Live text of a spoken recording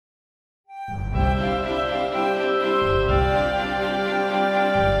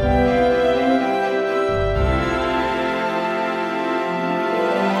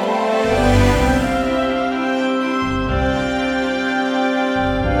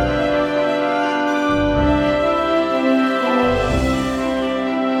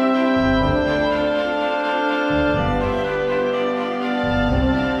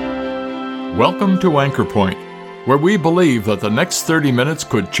Welcome to Anchor Point, where we believe that the next 30 minutes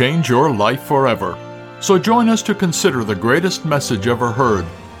could change your life forever. So join us to consider the greatest message ever heard,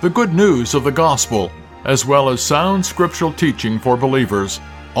 the good news of the gospel, as well as sound scriptural teaching for believers,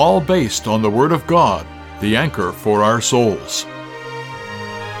 all based on the Word of God, the anchor for our souls.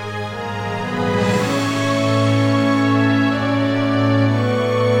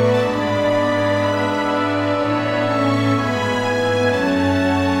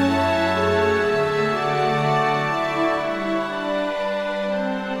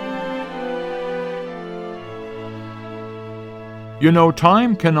 You know,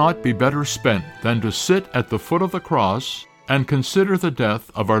 time cannot be better spent than to sit at the foot of the cross and consider the death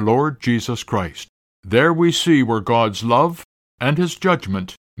of our Lord Jesus Christ. There we see where God's love and His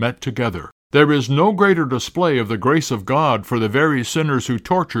judgment met together. There is no greater display of the grace of God for the very sinners who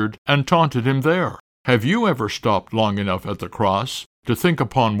tortured and taunted Him there. Have you ever stopped long enough at the cross to think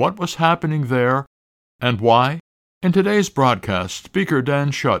upon what was happening there and why? In today's broadcast, Speaker Dan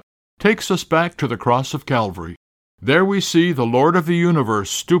Shutt takes us back to the cross of Calvary. There we see the Lord of the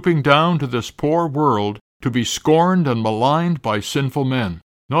universe stooping down to this poor world to be scorned and maligned by sinful men.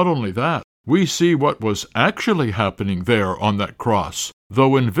 Not only that, we see what was actually happening there on that cross,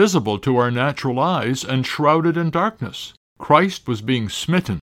 though invisible to our natural eyes and shrouded in darkness. Christ was being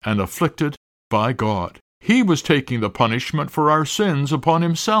smitten and afflicted by God. He was taking the punishment for our sins upon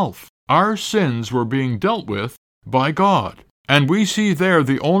Himself. Our sins were being dealt with by God. And we see there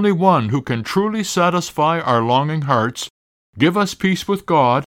the only one who can truly satisfy our longing hearts, give us peace with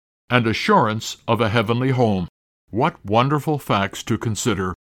God, and assurance of a heavenly home. What wonderful facts to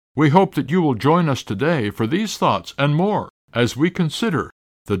consider. We hope that you will join us today for these thoughts and more as we consider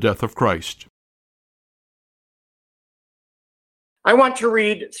the death of Christ. I want to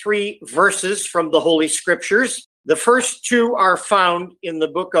read 3 verses from the Holy Scriptures. The first 2 are found in the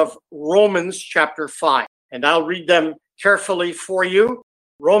book of Romans chapter 5, and I'll read them carefully for you.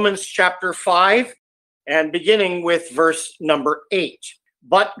 Romans chapter 5, and beginning with verse number 8.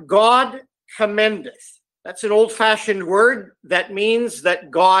 But God commendeth. That's an old-fashioned word that means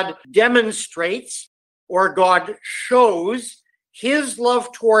that God demonstrates or God shows His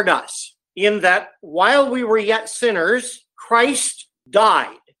love toward us, in that while we were yet sinners, Christ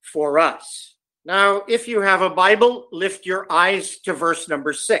died for us. Now, if you have a Bible, lift your eyes to verse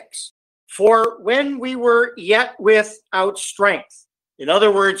number 6. For when we were yet without strength, in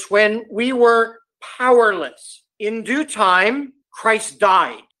other words, when we were powerless, in due time, Christ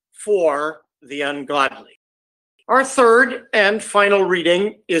died for the ungodly. Our third and final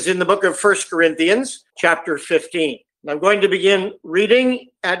reading is in the book of 1 Corinthians, chapter 15. And I'm going to begin reading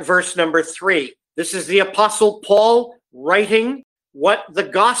at verse number 3. This is the Apostle Paul writing what the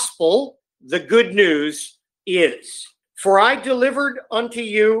gospel, the good news, is. For I delivered unto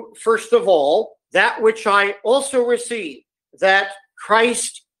you, first of all, that which I also received, that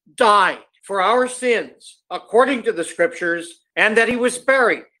Christ died for our sins, according to the Scriptures, and that He was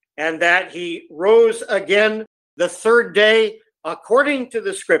buried, and that He rose again the third day, according to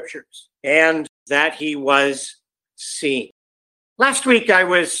the Scriptures, and that He was seen. Last week, I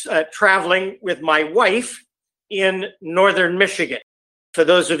was traveling with my wife in northern Michigan. For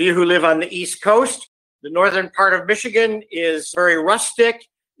those of you who live on the East Coast, the northern part of Michigan is very rustic.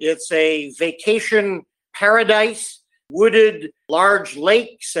 It's a vacation paradise, wooded large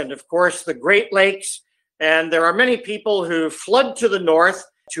lakes, and of course the Great Lakes. And there are many people who flood to the north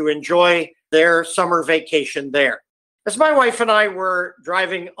to enjoy their summer vacation there. As my wife and I were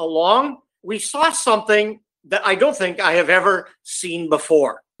driving along, we saw something that I don't think I have ever seen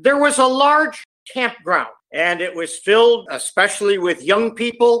before. There was a large campground, and it was filled especially with young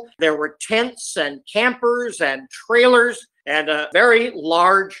people. There were tents and campers and trailers and a very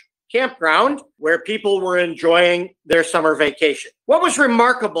large campground where people were enjoying their summer vacation. What was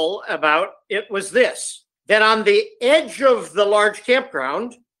remarkable about it was this, that on the edge of the large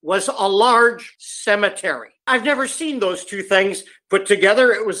campground was a large cemetery. I've never seen those two things put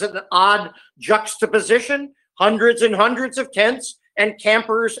together. It was an odd juxtaposition, hundreds and hundreds of tents and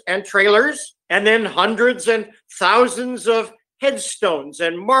campers and trailers, and then hundreds and thousands of headstones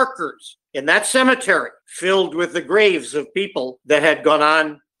and markers in that cemetery filled with the graves of people that had gone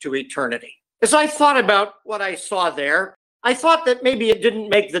on to eternity. As I thought about what I saw there, I thought that maybe it didn't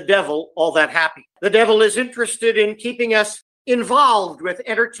make the devil all that happy. The devil is interested in keeping us involved with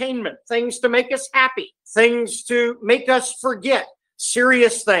entertainment, things to make us happy, things to make us forget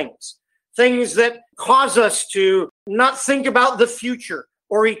serious things, things that cause us to not think about the future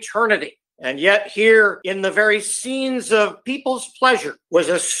or eternity. And yet here in the very scenes of people's pleasure was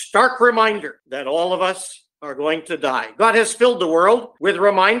a stark reminder that all of us are going to die. God has filled the world with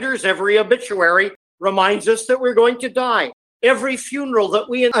reminders. Every obituary reminds us that we're going to die. Every funeral that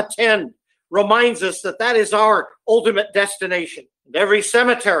we attend reminds us that that is our ultimate destination. And every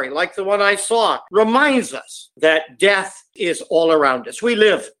cemetery, like the one I saw, reminds us that death is all around us. We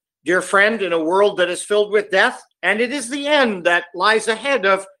live, dear friend, in a world that is filled with death, and it is the end that lies ahead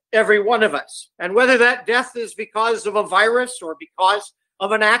of every one of us. And whether that death is because of a virus or because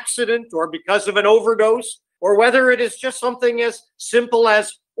of an accident or because of an overdose, or whether it is just something as simple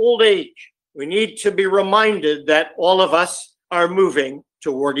as old age, we need to be reminded that all of us are moving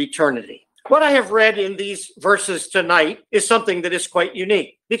toward eternity. What I have read in these verses tonight is something that is quite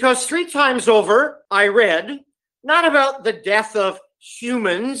unique, because 3 times over I read not about the death of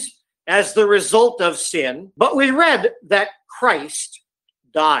humans as the result of sin, but we read that Christ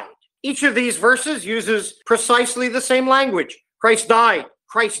died. Each of these verses uses precisely the same language. Christ died,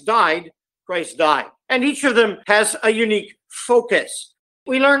 Christ died, Christ died. And each of them has a unique focus.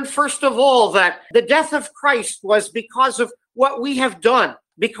 We learn, first of all, that the death of Christ was because of what we have done,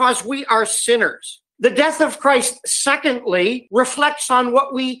 because we are sinners. The death of Christ, secondly, reflects on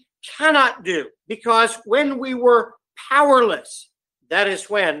what we cannot do, because when we were powerless, that is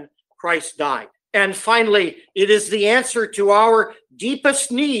when Christ died. And finally, it is the answer to our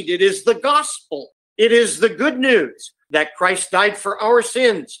deepest need. It is the gospel. It is the good news that Christ died for our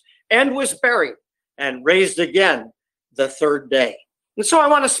sins and was buried and raised again the 3rd day. And so I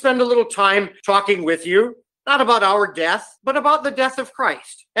want to spend a little time talking with you, not about our death, but about the death of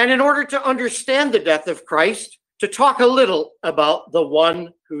Christ. And in order to understand the death of Christ, to talk a little about the one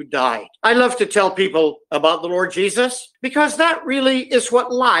who died. I love to tell people about the Lord Jesus because that really is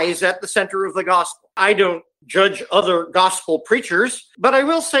what lies at the center of the gospel. I don't judge other gospel preachers, but I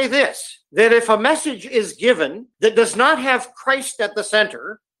will say this, that if a message is given that does not have Christ at the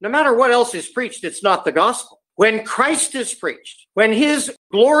center, no matter what else is preached, it's not the gospel. When Christ is preached, when his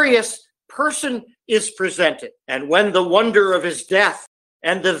glorious person is presented, and when the wonder of his death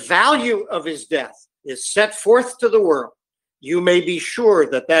and the value of his death is set forth to the world, you may be sure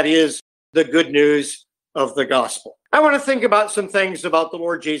that that is the good news of the gospel. I want to think about some things about the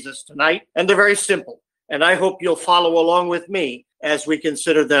Lord Jesus tonight, and they're very simple, and I hope you'll follow along with me as we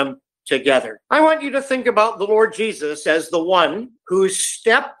consider them together. I want you to think about the Lord Jesus as the one who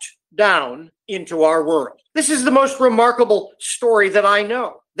stepped down into our world. This is the most remarkable story that I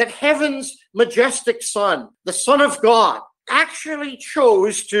know, that heaven's majestic Son, the Son of God, actually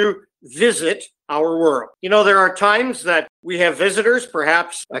chose to visit our world. You know, there are times that we have visitors,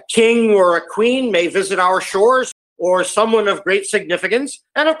 perhaps a king or a queen may visit our shores, or someone of great significance.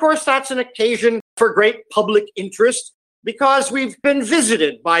 And of course, that's an occasion for great public interest because we've been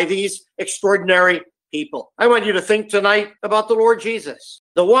visited by these extraordinary people. I want you to think tonight about the Lord Jesus,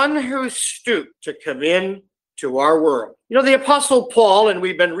 the one who stooped to come in to our world. You know, the Apostle Paul, and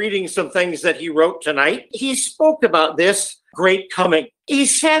we've been reading some things that he wrote tonight, he spoke about this great coming. He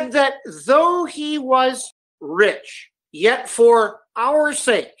said that though he was rich, yet for our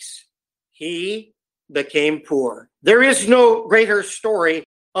sakes, he became poor. There is no greater story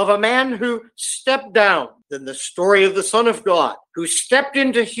of a man who stepped down than the story of the Son of God, who stepped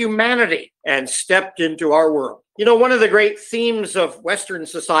into humanity and stepped into our world. You know, one of the great themes of Western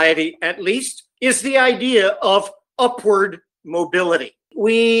society, at least, is the idea of upward mobility.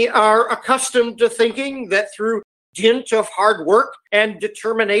 We are accustomed to thinking that through dint of hard work and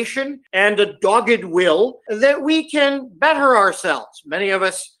determination and a dogged will, that we can better ourselves. Many of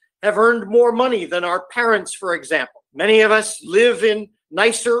us have earned more money than our parents, for example. Many of us live in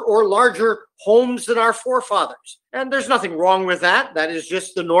nicer or larger homes than our forefathers. And there's nothing wrong with that. That is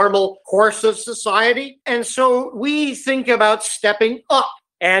just the normal course of society. And so we think about stepping up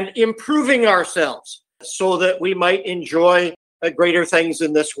and improving ourselves so that we might enjoy greater things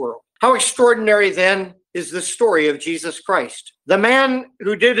in this world. How extraordinary then is the story of Jesus Christ, the man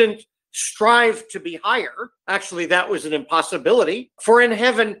who didn't strive to be higher. Actually, that was an impossibility, for in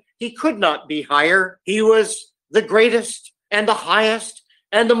heaven he could not be higher. He was the greatest and the highest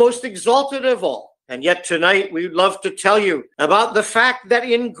and the most exalted of all. And yet tonight we'd love to tell you about the fact that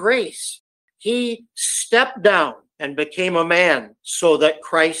in grace he stepped down and became a man so that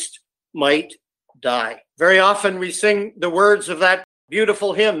Christ might die. Very often we sing the words of that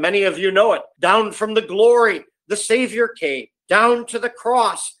beautiful hymn. Many of you know it. Down from the glory, the Savior came, down to the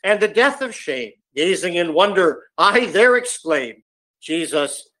cross and the death of shame. Gazing in wonder, I there exclaim,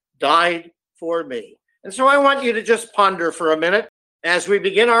 Jesus died for me. And so I want you to just ponder for a minute as we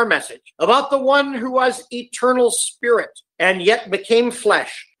begin our message about the one who was eternal spirit and yet became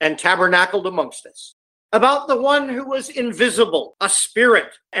flesh and tabernacled amongst us. About the one who was invisible, a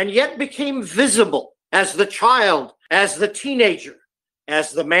spirit, and yet became visible as the child, as the teenager,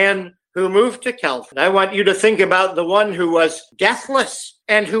 as the man who moved to Calvary. I want you to think about the one who was deathless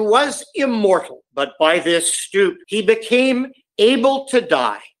and who was immortal, but by this stoop, he became able to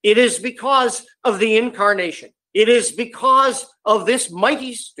die. It is because of the incarnation. It is because of this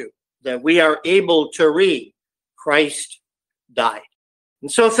mighty stoop that we are able to read, Christ died.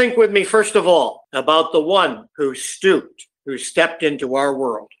 And so think with me, first of all, about the one who stooped, who stepped into our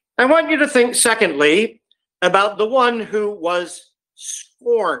world. I want you to think, secondly, about the one who was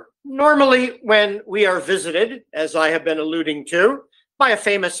scorned. Normally, when we are visited, as I have been alluding to, by a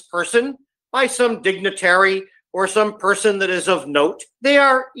famous person, by some dignitary, or some person that is of note, they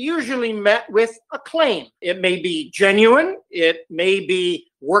are usually met with acclaim. It may be genuine, it may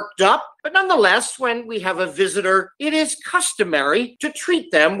be worked up, but nonetheless, when we have a visitor, it is customary to treat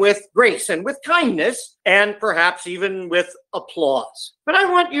them with grace and with kindness, and perhaps even with applause. But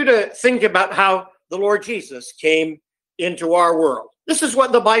I want you to think about how the Lord Jesus came into our world. This is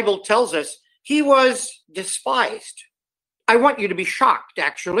what the Bible tells us. He was despised. I want you to be shocked,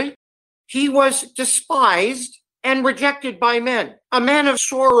 actually. He was despised and rejected by men, a man of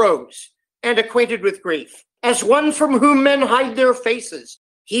sorrows and acquainted with grief. As one from whom men hide their faces,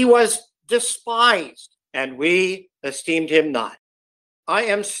 he was despised, and we esteemed him not. I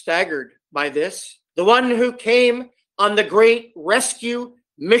am staggered by this. The one who came on the great rescue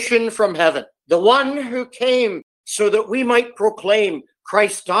mission from heaven, the one who came so that we might proclaim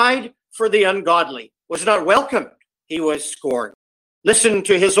Christ died for the ungodly, was not welcomed. He was scorned. Listen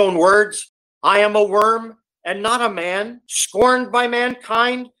to his own words. I am a worm and not a man, scorned by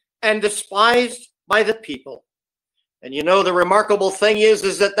mankind and despised by the people. And you know, the remarkable thing is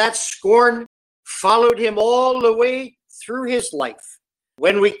that scorn followed him all the way through his life.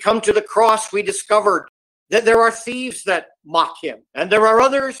 When we come to the cross, we discovered that there are thieves that mock him, and there are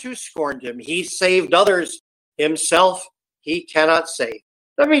others who scorned him. He saved others. Himself, he cannot save.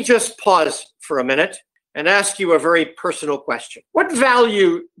 Let me just pause for a minute and ask you a very personal question. What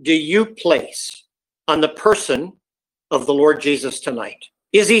value do you place on the person of the Lord Jesus tonight?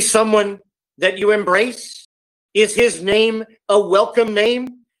 Is he someone that you embrace? Is his name a welcome name?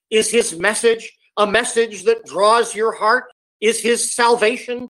 Is his message a message that draws your heart? Is his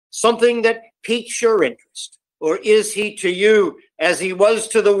salvation something that piques your interest? Or is he to you as he was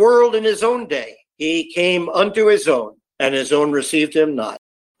to the world in his own day? He came unto his own, and his own received him not.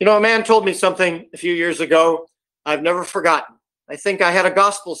 You know, a man told me something a few years ago I've never forgotten. I think I had a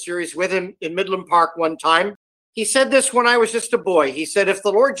gospel series with him in Midland Park one time. He said this when I was just a boy. He said, if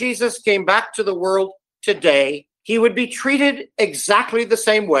the Lord Jesus came back to the world today, he would be treated exactly the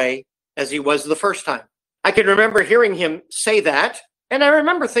same way as he was the first time. I can remember hearing him say that, and I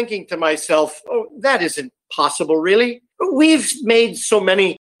remember thinking to myself, oh, that isn't possible, really. We've made so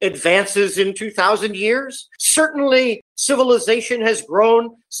many advances in 2,000 years. Certainly, civilization has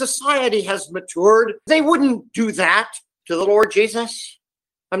grown. Society has matured. They wouldn't do that to the Lord Jesus.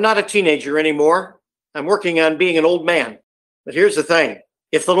 I'm not a teenager anymore. I'm working on being an old man. But here's the thing.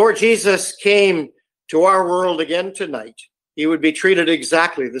 If the Lord Jesus came to our world again tonight, he would be treated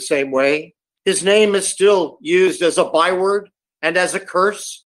exactly the same way. His name is still used as a byword and as a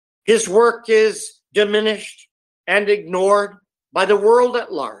curse. His work is diminished and ignored by the world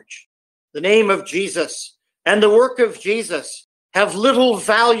at large. The name of Jesus and the work of Jesus have little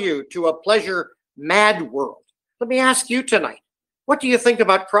value to a pleasure-mad world. Let me ask you tonight, what do you think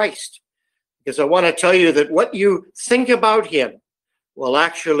about Christ? Because I want to tell you that what you think about him will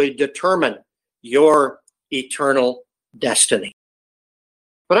actually determine your eternal destiny.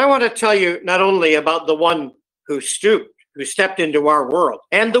 But I want to tell you not only about the one who stooped, who stepped into our world,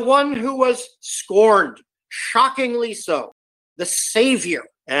 and the one who was scorned, shockingly so, the Savior,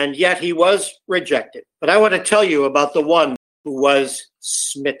 and yet he was rejected. But I want to tell you about the one who was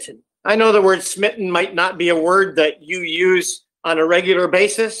smitten. I know the word smitten might not be a word that you use on a regular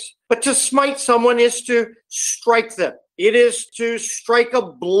basis, but to smite someone is to strike them. It is to strike a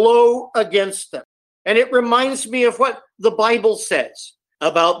blow against them. And it reminds me of what the Bible says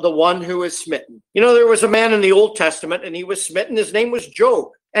about the one who is smitten. You know, there was a man in the Old Testament, and he was smitten. His name was Job,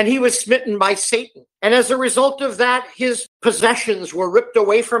 and he was smitten by Satan. And as a result of that, his possessions were ripped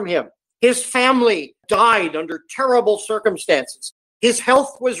away from him. His family died under terrible circumstances. His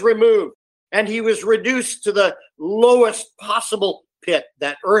health was removed, and he was reduced to the lowest possible pit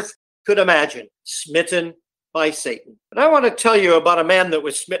that earth could imagine, smitten by Satan. But I want to tell you about a man that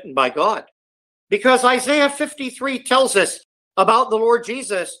was smitten by God, because Isaiah 53 tells us about the Lord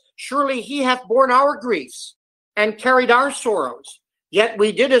Jesus, surely he hath borne our griefs and carried our sorrows. Yet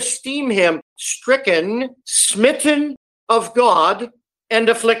we did esteem him stricken, smitten of God, and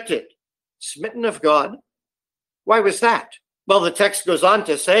afflicted. smitten of God. Why was that? Well, the text goes on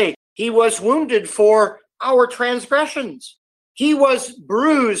to say, he was wounded for our transgressions. He was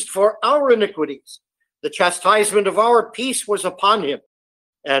bruised for our iniquities. The chastisement of our peace was upon him,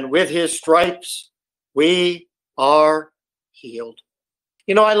 and with his stripes we are healed.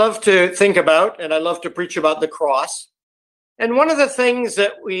 You know, I love to think about, and I love to preach about the cross. And one of the things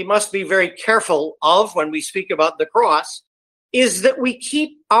that we must be very careful of when we speak about the cross is that we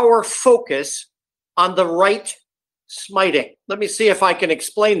keep our focus on the right smiting. Let me see if I can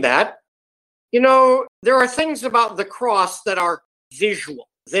explain that. You know, there are things about the cross that are visual.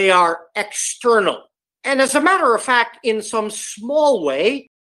 They are external. And as a matter of fact, in some small way,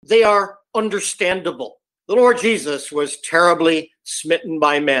 they are understandable. The Lord Jesus was terribly smitten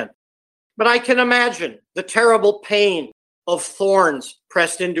by men. But I can imagine the terrible pain of thorns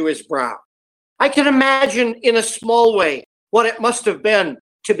pressed into his brow. I can imagine in a small way what it must have been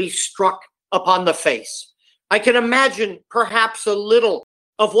to be struck upon the face. I can imagine perhaps a little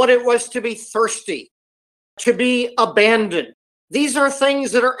of what it was to be thirsty, to be abandoned. These are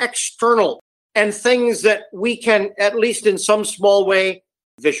things that are external and things that we can, at least in some small way,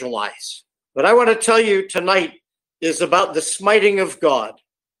 visualize. But I want to tell you tonight is about the smiting of God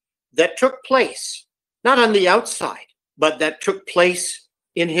that took place, not on the outside, but that took place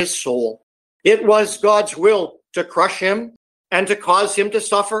in his soul. It was God's will to crush him and to cause him to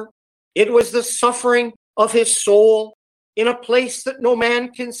suffer. It was the suffering of his soul in a place that no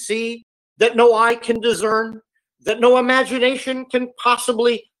man can see, that no eye can discern, that no imagination can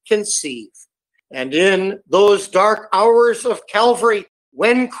possibly conceive. And in those dark hours of Calvary,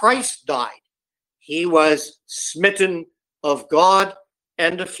 when Christ died, he was smitten of God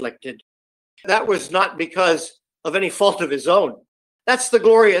and afflicted. That was not because of any fault of his own. That's the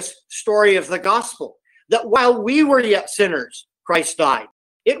glorious story of the gospel, that while we were yet sinners, Christ died.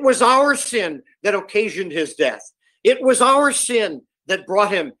 It was our sin that occasioned his death. It was our sin that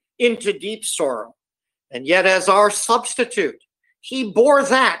brought him into deep sorrow. And yet as our substitute, he bore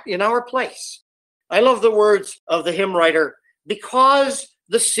that in our place. I love the words of the hymn writer, because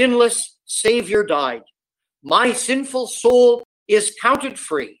the sinless Savior died, my sinful soul is counted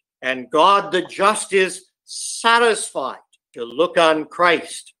free, and God the just is satisfied to look on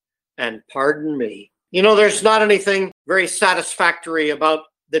Christ and pardon me. You know, there's not anything very satisfactory about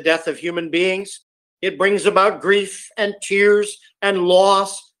the death of human beings. It brings about grief and tears and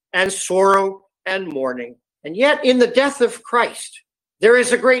loss and sorrow and mourning. And yet in the death of Christ, there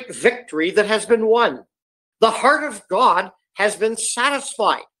is a great victory that has been won. The heart of God has been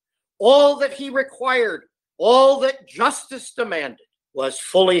satisfied. All that he required, all that justice demanded, was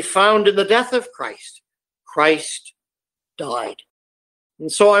fully found in the death of Christ. Christ died.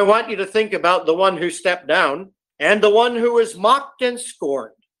 And so I want you to think about the one who stepped down and the one who was mocked and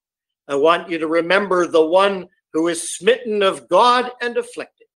scorned. I want you to remember the one who is smitten of God and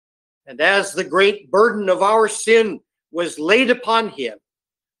afflicted. And as the great burden of our sin was laid upon him,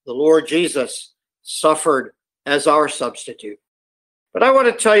 the Lord Jesus suffered as our substitute. But I want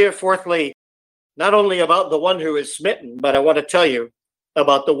to tell you, fourthly, not only about the one who is smitten, but I want to tell you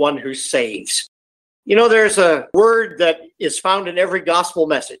about the one who saves. You know, there's a word that is found in every gospel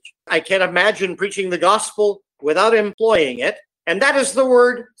message. I can't imagine preaching the gospel without employing it, and that is the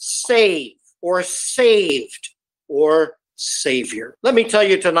word save, or saved, or Savior. Let me tell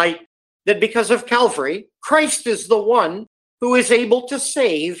you tonight that because of Calvary, Christ is the one who is able to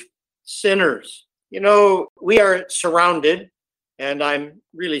save sinners. You know, we are surrounded, and I'm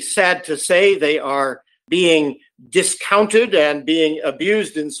really sad to say they are being discounted and being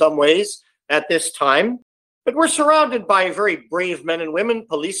abused in some ways at this time. But we're surrounded by very brave men and women,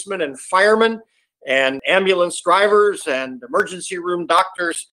 policemen and firemen, and ambulance drivers and emergency room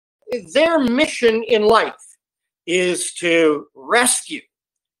doctors. Their mission in life is to rescue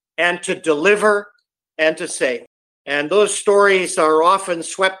and to deliver and to save. And those stories are often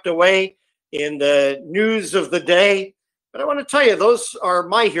swept away in the news of the day. But I want to tell you, those are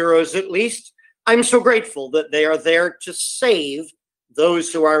my heroes, at least. I'm so grateful that they are there to save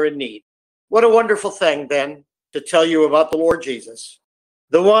those who are in need. What a wonderful thing, then, to tell you about the Lord Jesus,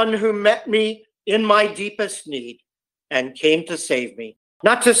 the one who met me in my deepest need and came to save me.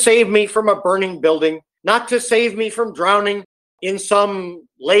 Not to save me from a burning building, not to save me from drowning in some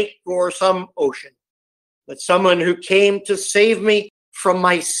lake or some ocean, but someone who came to save me from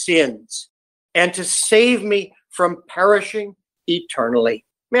my sins and to save me from perishing eternally.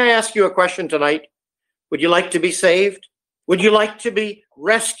 May I ask you a question tonight? Would you like to be saved? Would you like to be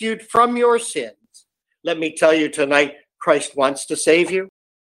rescued from your sins? Let me tell you tonight, Christ wants to save you.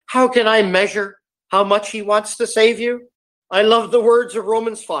 How can I measure how much he wants to save you? I love the words of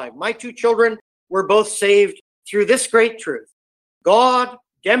Romans 5. My two children were both saved through this great truth. God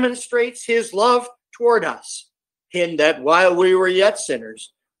demonstrates his love toward us in that while we were yet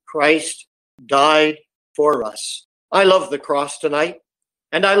sinners, Christ died for us. I love the cross tonight,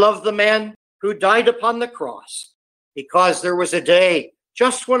 and I love the man who died upon the cross, because there was a day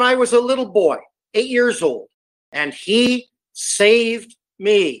just when I was a little boy, 8 years old, and he saved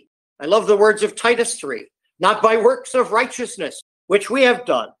me. I love the words of Titus 3, not by works of righteousness, which we have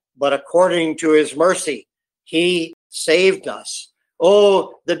done, but according to his mercy, he saved us.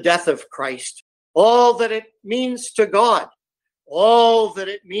 Oh, the death of Christ, all that it means to God, all that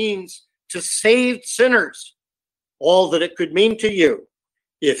it means to saved sinners, all that it could mean to you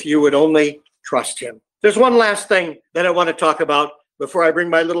if you would only trust him. There's one last thing that I want to talk about before I bring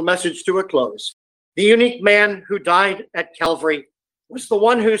my little message to a close. The unique man who died at Calvary was the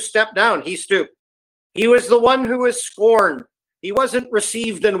one who stepped down. He stooped. He was the one who was scorned. He wasn't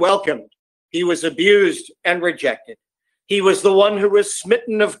received and welcomed. He was abused and rejected. He was the one who was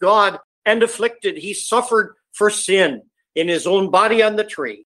smitten of God and afflicted. He suffered for sin in his own body on the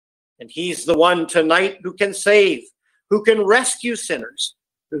tree. And he's the one tonight who can save, who can rescue sinners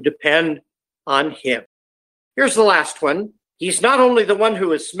who depend on him. Here's the last one. He's not only the one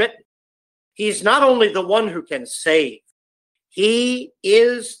who is smitten, he's not only the one who can save, he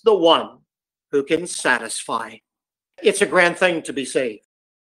is the one who can satisfy. It's a grand thing to be saved.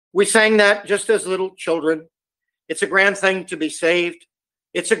 We sang that just as little children. It's a grand thing to be saved.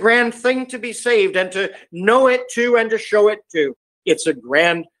 It's a grand thing to be saved and to know it too and to show it too. It's a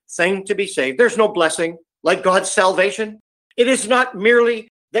grand thing to be saved. There's no blessing like God's salvation. It is not merely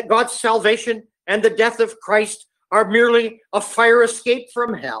that God's salvation and the death of Christ are merely a fire escape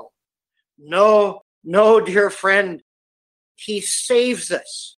from hell. No, dear friend. He saves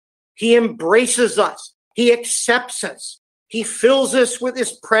us. He embraces us. He accepts us. He fills us with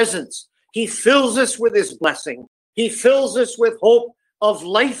his presence. He fills us with his blessing. He fills us with hope of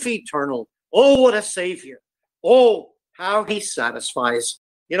life eternal. Oh, what a Savior. Oh, how he satisfies.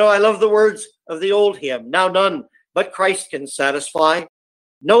 You know, I love the words of the old hymn. Now none but Christ can satisfy.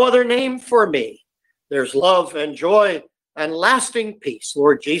 No other name for me. There's love and joy and lasting peace,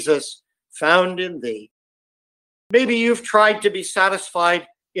 Lord Jesus, found in thee. Maybe you've tried to be satisfied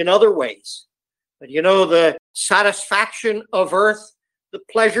in other ways. But you know, the satisfaction of earth, the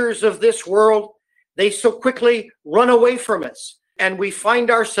pleasures of this world, they so quickly run away from us, and we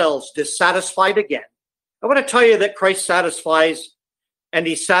find ourselves dissatisfied again. I want to tell you that Christ satisfies, and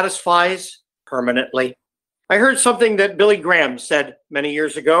he satisfies permanently. I heard something that Billy Graham said many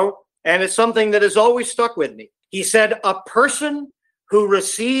years ago, and it's something that has always stuck with me. He said, a person who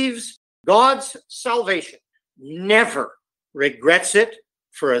receives God's salvation never regrets it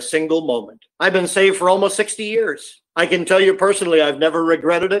for a single moment. I've been saved for almost 60 years. I can tell you personally, I've never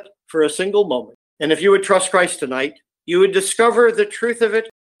regretted it for a single moment. And if you would trust Christ tonight, you would discover the truth of it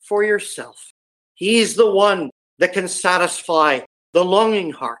for yourself. He's the one that can satisfy the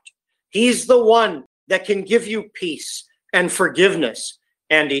longing heart. He's the one that can give you peace and forgiveness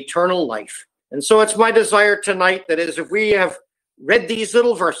and eternal life. And so it's my desire tonight that as if we have read these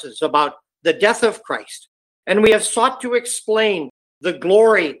little verses about the death of Christ, and we have sought to explain the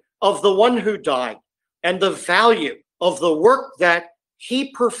glory of the one who died and the value of the work that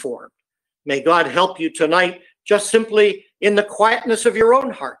he performed, may God help you tonight, just simply in the quietness of your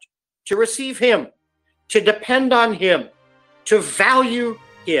own heart, to receive him, to depend on him, to value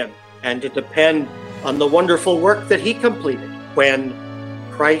him, and to depend on the wonderful work that he completed when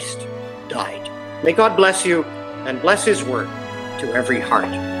Christ died. May God bless you and bless his word to every heart.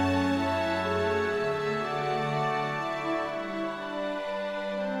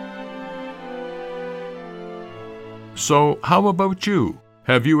 So, how about you?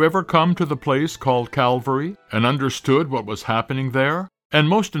 Have you ever come to the place called Calvary and understood what was happening there? And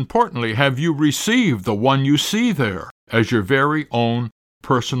most importantly, have you received the one you see there as your very own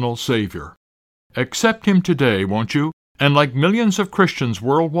personal Savior? Accept him today, won't you? And like millions of Christians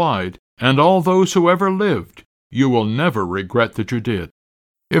worldwide, and all those who ever lived, you will never regret that you did.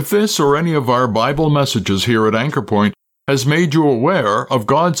 If this or any of our Bible messages here at Anchor Point has made you aware of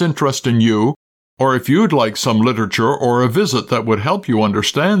God's interest in you, or if you'd like some literature or a visit that would help you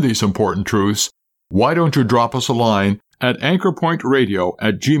understand these important truths, why don't you drop us a line at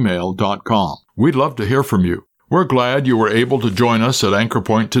anchorpointradio@gmail.com. We'd love to hear from you. We're glad you were able to join us at Anchor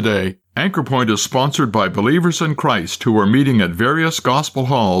Point today. Anchor Point is sponsored by believers in Christ who are meeting at various gospel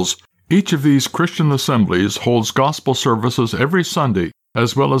halls. Each of these Christian assemblies holds gospel services every Sunday,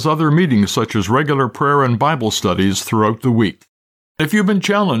 as well as other meetings such as regular prayer and Bible studies throughout the week. If you've been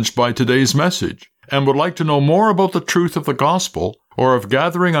challenged by today's message and would like to know more about the truth of the gospel, or of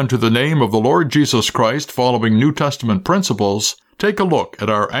gathering unto the name of the Lord Jesus Christ following New Testament principles, take a look at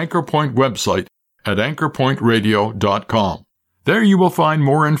our Anchor Point website at anchorpointradio.com. There you will find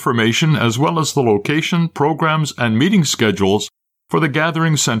more information as well as the location, programs, and meeting schedules for the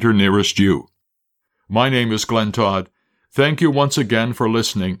gathering center nearest you. My name is Glenn Todd. Thank you once again for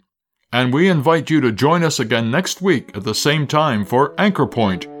listening, and we invite you to join us again next week at the same time for Anchor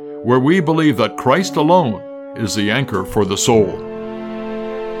Point, where we believe that Christ alone is the anchor for the soul.